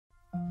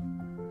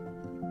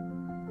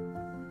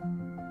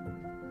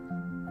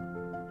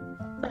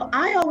So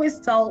I always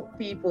tell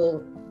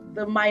people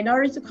the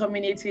minority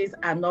communities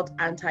are not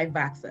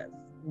anti-vaxxers.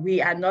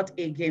 We are not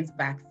against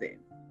vaccines.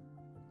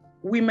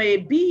 We may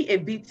be a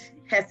bit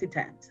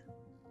hesitant,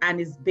 and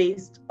it's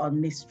based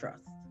on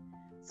mistrust.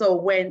 So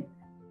when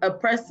a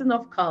person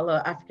of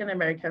color, African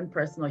American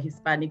person or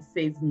Hispanic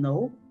says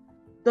no,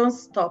 don't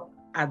stop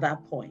at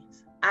that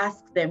point.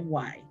 Ask them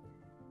why.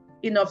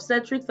 In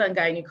obstetrics and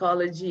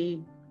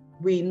gynecology,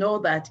 we know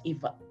that if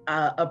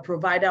a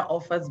provider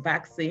offers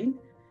vaccine,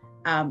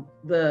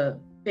 the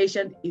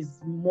patient is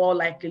more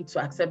likely to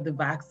accept the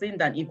vaccine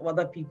than if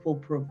other people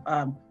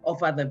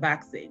offer the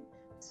vaccine.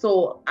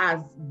 So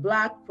as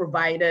Black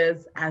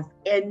providers, as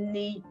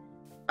any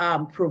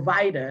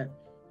provider,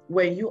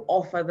 when you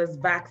offer this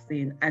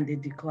vaccine and they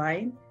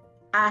decline,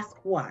 ask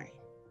why.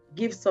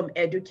 Give some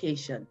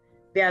education.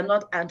 They are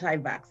not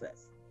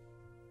anti-vaxxers.